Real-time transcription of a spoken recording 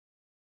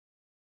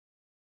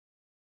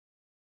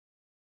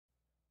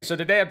So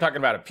today I'm talking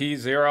about a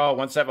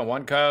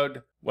P0171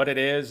 code, what it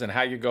is and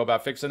how you go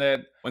about fixing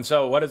it. And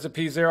so what is a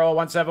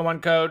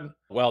P0171 code?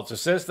 Well, it's a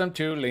system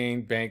to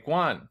lean bank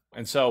 1.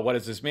 And so what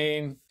does this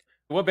mean?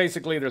 Well,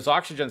 basically there's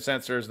oxygen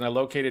sensors and they're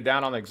located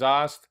down on the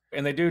exhaust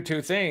and they do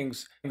two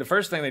things. The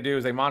first thing they do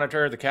is they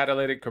monitor the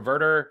catalytic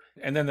converter.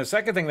 And then the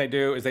second thing they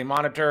do is they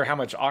monitor how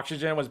much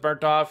oxygen was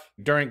burnt off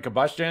during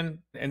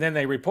combustion. And then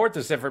they report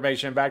this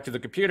information back to the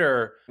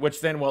computer,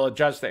 which then will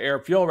adjust the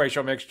air-fuel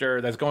ratio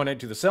mixture that's going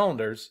into the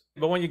cylinders.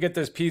 But when you get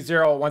this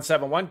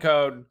P0171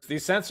 code,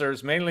 these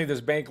sensors, mainly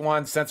this bank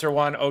 1 sensor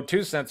 1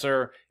 O2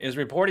 sensor, is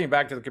reporting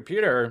back to the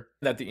computer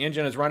that the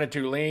engine is running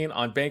too lean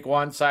on bank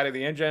 1 side of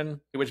the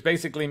engine, which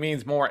basically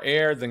means more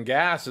air than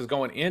gas is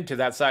going into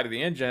that side of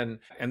the engine,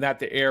 and that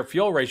the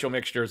air-fuel ratio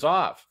mixture is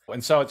off.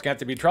 And so it's got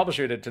to be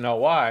troubleshooted to know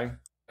why.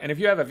 And if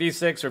you have a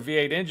V6 or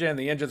V8 engine,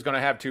 the engine's going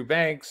to have two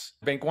banks.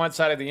 Bank 1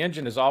 side of the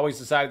engine is always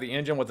the side of the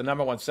engine with the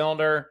number 1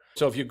 cylinder.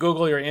 So if you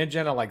Google your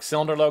engine on like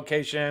cylinder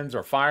locations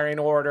or firing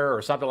order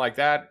or something like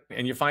that,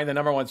 and you find the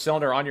number 1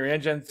 cylinder on your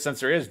engine, since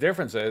there is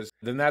differences,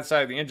 then that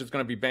side of the engine is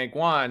going to be bank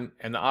 1,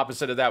 and the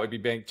opposite of that would be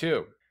bank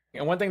 2.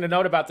 And one thing to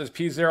note about this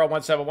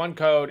P0171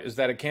 code is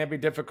that it can be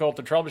difficult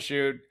to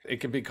troubleshoot. It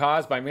can be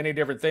caused by many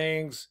different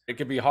things. It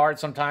can be hard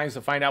sometimes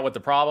to find out what the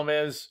problem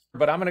is.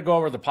 But I'm going to go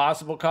over the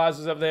possible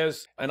causes of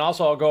this. And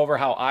also I'll go over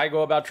how I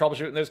go about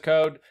troubleshooting this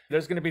code.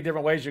 There's going to be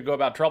different ways you go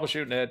about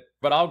troubleshooting it,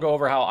 but I'll go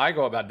over how I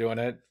go about doing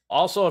it.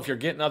 Also, if you're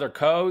getting other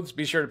codes,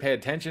 be sure to pay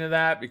attention to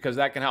that because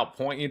that can help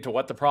point you to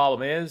what the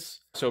problem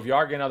is. So if you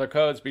are getting other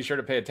codes, be sure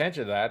to pay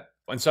attention to that.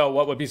 And so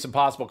what would be some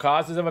possible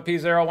causes of a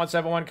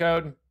P0171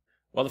 code?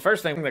 Well, the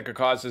first thing that could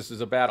cause this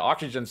is a bad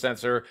oxygen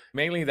sensor,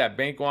 mainly that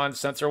bank 1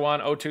 sensor 1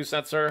 O2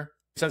 sensor.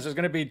 Since there's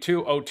going to be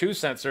two O2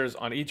 sensors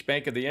on each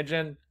bank of the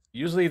engine,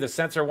 usually the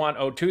sensor 1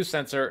 O2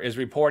 sensor is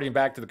reporting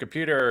back to the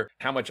computer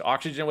how much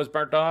oxygen was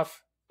burnt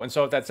off. And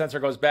so if that sensor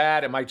goes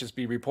bad, it might just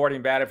be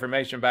reporting bad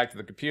information back to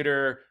the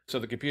computer. So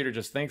the computer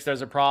just thinks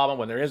there's a problem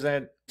when there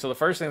isn't. So the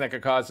first thing that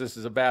could cause this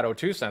is a bad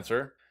O2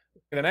 sensor.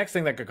 The next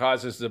thing that could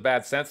cause this is a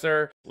bad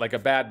sensor, like a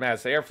bad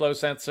mass airflow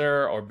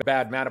sensor or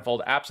bad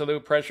manifold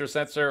absolute pressure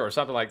sensor or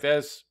something like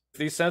this.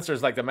 These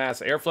sensors, like the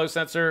mass airflow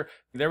sensor,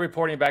 they're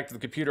reporting back to the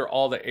computer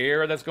all the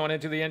air that's going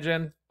into the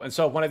engine. And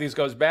so if one of these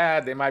goes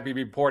bad, they might be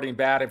reporting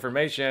bad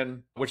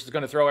information, which is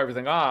going to throw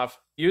everything off.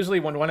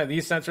 Usually when one of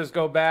these sensors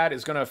go bad,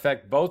 it's going to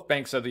affect both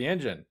banks of the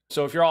engine.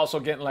 So if you're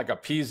also getting like a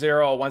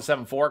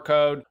P0174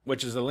 code,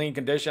 which is the lean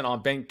condition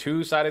on bank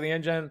 2 side of the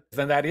engine,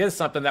 then that is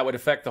something that would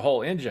affect the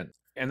whole engine.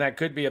 And that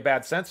could be a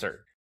bad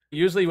sensor.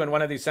 Usually when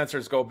one of these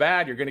sensors go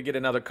bad, you're going to get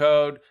another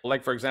code,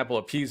 like for example,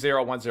 a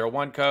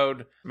P0101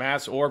 code,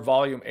 mass or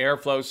volume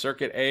airflow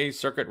circuit A,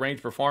 circuit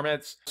range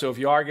performance. So if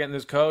you are getting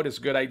this code, it's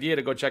a good idea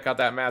to go check out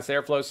that mass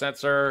airflow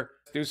sensor,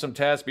 do some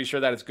tests, be sure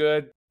that it's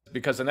good,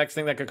 because the next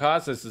thing that could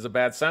cause this is a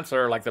bad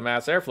sensor like the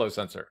mass airflow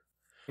sensor.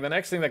 The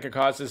next thing that could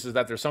cause this is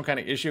that there's some kind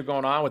of issue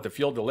going on with the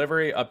fuel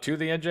delivery up to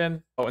the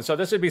engine. And so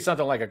this would be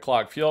something like a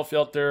clogged fuel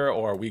filter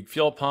or a weak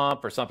fuel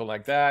pump or something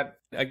like that.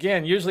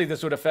 Again, usually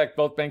this would affect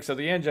both banks of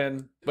the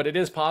engine, but it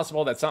is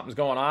possible that something's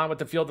going on with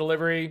the fuel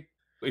delivery.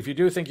 If you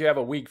do think you have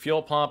a weak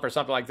fuel pump or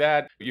something like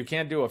that, you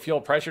can do a fuel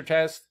pressure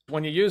test.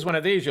 When you use one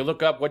of these, you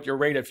look up what your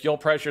rate of fuel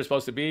pressure is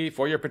supposed to be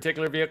for your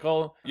particular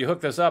vehicle. You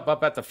hook this up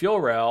at the fuel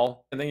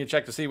rail, and then you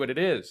check to see what it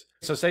is.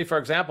 So say, for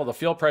example, the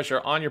fuel pressure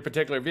on your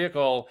particular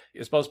vehicle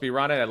is supposed to be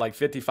running at like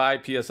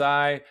 55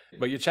 PSI,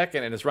 but you check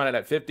it and it's running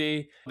at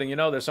 50, then you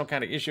know there's some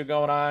kind of issue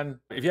going on.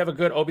 If you have a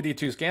good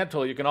OBD2 scan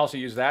tool, you can also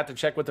use that to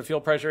check what the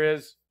fuel pressure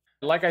is.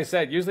 Like I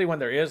said, usually when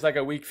there is like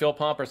a weak fuel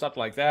pump or something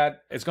like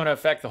that, it's going to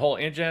affect the whole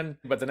engine.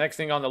 But the next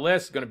thing on the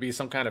list is going to be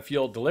some kind of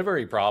fuel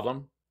delivery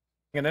problem.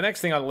 And the next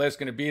thing on the list is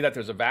going to be that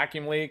there's a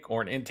vacuum leak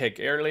or an intake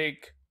air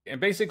leak.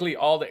 And basically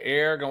all the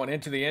air going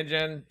into the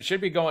engine should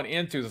be going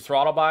into the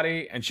throttle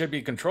body and should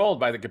be controlled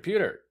by the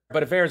computer.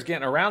 But if air is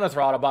getting around the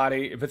throttle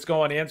body, if it's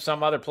going in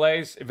some other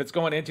place, if it's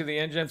going into the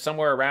engine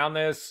somewhere around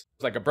this,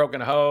 like a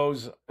broken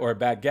hose or a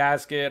bad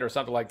gasket or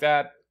something like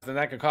that, then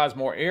that could cause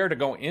more air to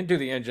go into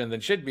the engine than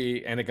should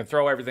be, and it can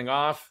throw everything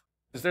off.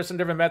 There's some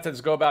different methods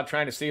to go about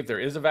trying to see if there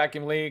is a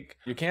vacuum leak.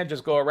 You can't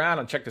just go around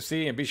and check to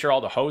see and be sure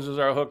all the hoses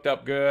are hooked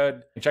up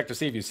good, and check to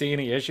see if you see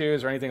any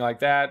issues or anything like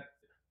that.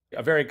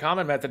 A very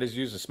common method is to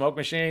use a smoke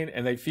machine,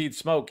 and they feed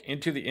smoke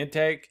into the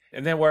intake,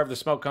 and then wherever the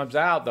smoke comes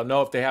out, they'll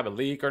know if they have a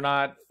leak or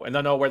not, and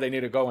they'll know where they need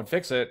to go and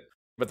fix it.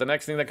 But the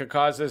next thing that could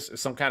cause this is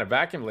some kind of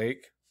vacuum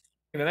leak.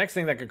 And the next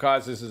thing that could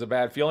cause this is a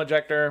bad fuel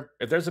injector.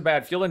 If there's a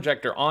bad fuel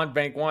injector on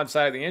bank 1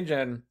 side of the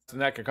engine, then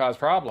that could cause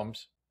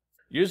problems.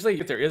 Usually,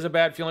 if there is a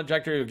bad fuel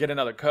injector, you'll get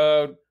another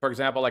code. For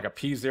example, like a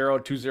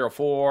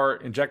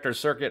P0204, injector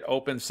circuit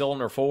open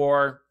cylinder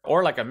 4,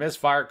 or like a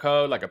misfire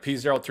code, like a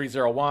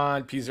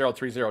P0301,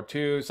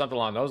 P0302, something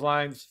along those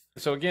lines.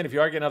 So again, if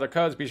you are getting other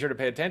codes, be sure to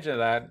pay attention to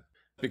that,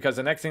 because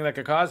the next thing that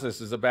could cause this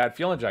is a bad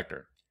fuel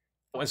injector.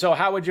 And so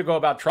how would you go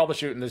about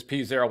troubleshooting this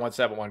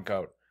P0171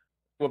 code?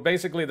 Well,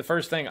 basically, the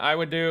first thing I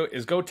would do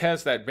is go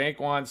test that bank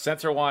 1,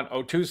 sensor 1,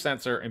 O2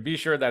 sensor and be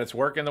sure that it's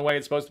working the way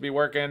it's supposed to be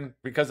working.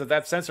 Because if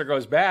that sensor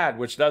goes bad,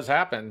 which does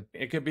happen,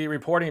 it could be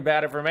reporting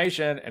bad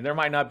information and there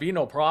might not be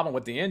no problem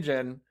with the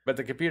engine, but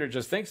the computer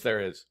just thinks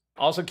there is.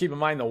 Also, keep in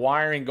mind the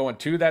wiring going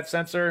to that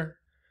sensor.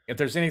 If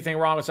there's anything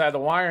wrong inside the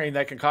wiring,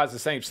 that can cause the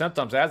same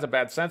symptoms as a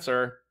bad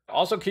sensor.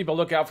 Also, keep a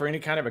lookout for any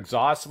kind of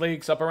exhaust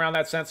leaks up around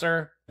that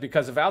sensor,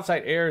 because if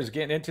outside air is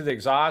getting into the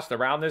exhaust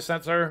around this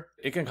sensor,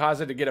 it can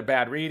cause it to get a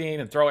bad reading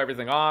and throw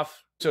everything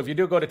off. So if you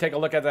do go to take a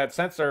look at that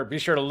sensor, be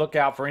sure to look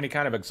out for any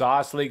kind of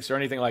exhaust leaks or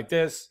anything like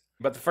this.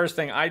 But the first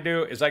thing I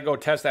do is I go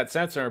test that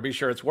sensor and be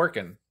sure it's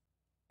working.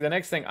 The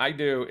next thing I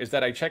do is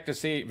that I check to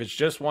see if it's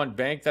just one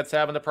bank that's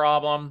having the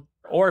problem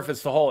or if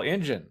it's the whole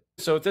engine.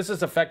 So if this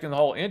is affecting the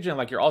whole engine,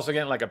 like you're also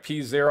getting like a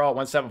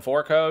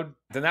P0174 code,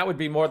 then that would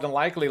be more than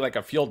likely like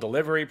a fuel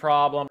delivery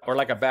problem or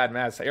like a bad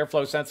mass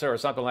airflow sensor or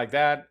something like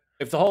that.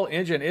 If the whole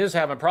engine is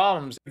having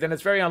problems, then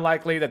it's very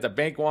unlikely that the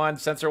bank 1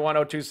 sensor 1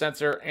 O2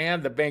 sensor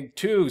and the bank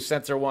 2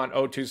 sensor 1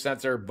 O2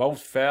 sensor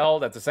both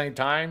failed at the same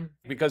time,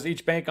 because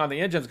each bank on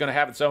the engine is going to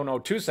have its own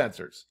O2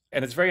 sensors.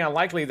 And it's very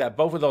unlikely that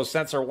both of those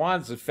sensor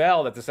 1s have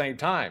failed at the same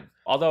time.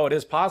 Although it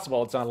is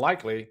possible, it's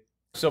unlikely.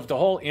 So if the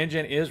whole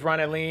engine is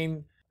running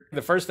lean,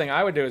 the first thing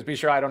I would do is be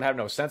sure I don't have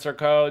no sensor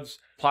codes,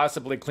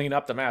 possibly clean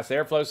up the mass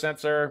airflow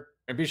sensor,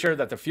 and be sure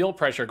that the fuel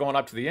pressure going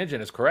up to the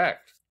engine is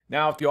correct.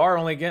 Now, if you are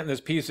only getting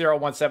this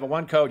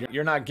P0171 code,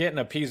 you're not getting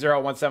a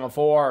P0174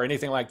 or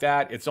anything like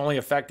that, it's only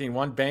affecting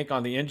one bank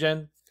on the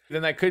engine,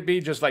 then that could be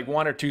just like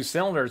 1 or 2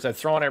 cylinders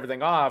that's throwing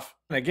everything off.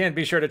 And again,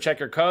 be sure to check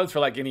your codes for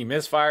like any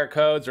misfire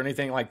codes or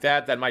anything like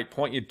that that might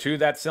point you to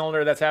that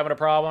cylinder that's having a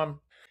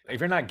problem. If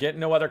you're not getting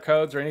no other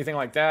codes or anything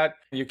like that,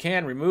 you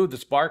can remove the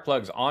spark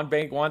plugs on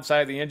bank 1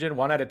 side of the engine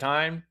one at a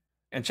time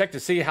and check to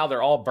see how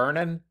they're all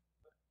burning.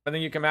 And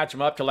then you can match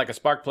them up to like a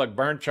spark plug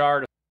burn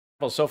chart.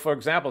 So for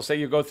example, say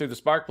you go through the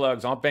spark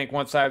plugs on bank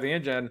 1 side of the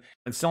engine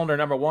and cylinder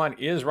number 1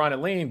 is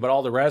running lean, but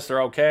all the rest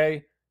are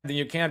okay. Then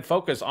you can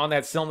focus on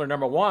that cylinder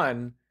number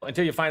 1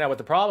 until you find out what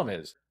the problem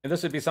is. And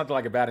this would be something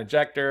like a bad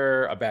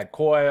injector, a bad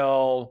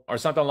coil, or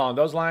something along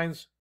those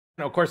lines.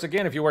 And of course,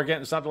 again, if you were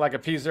getting something like a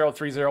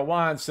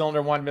P0301,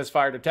 cylinder 1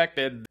 misfire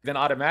detected, then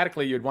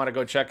automatically you'd want to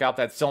go check out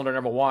that cylinder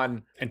number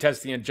 1 and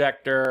test the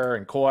injector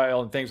and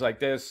coil and things like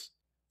this.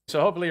 So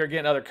hopefully you're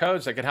getting other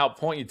codes that can help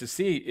point you to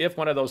see if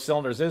one of those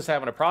cylinders is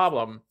having a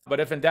problem. But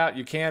if in doubt,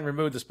 you can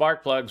remove the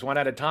spark plugs one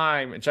at a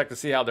time and check to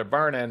see how they're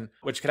burning,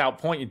 which can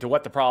help point you to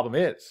what the problem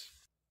is.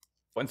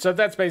 And so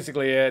that's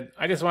basically it.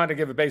 I just wanted to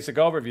give a basic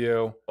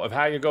overview of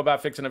how you go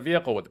about fixing a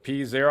vehicle with the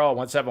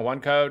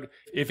P0171 code.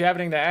 If you have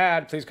anything to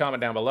add, please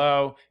comment down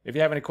below. If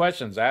you have any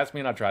questions, ask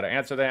me and I'll try to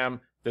answer them.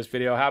 If this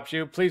video helps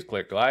you, please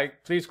click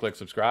like, please click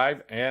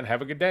subscribe, and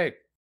have a good day.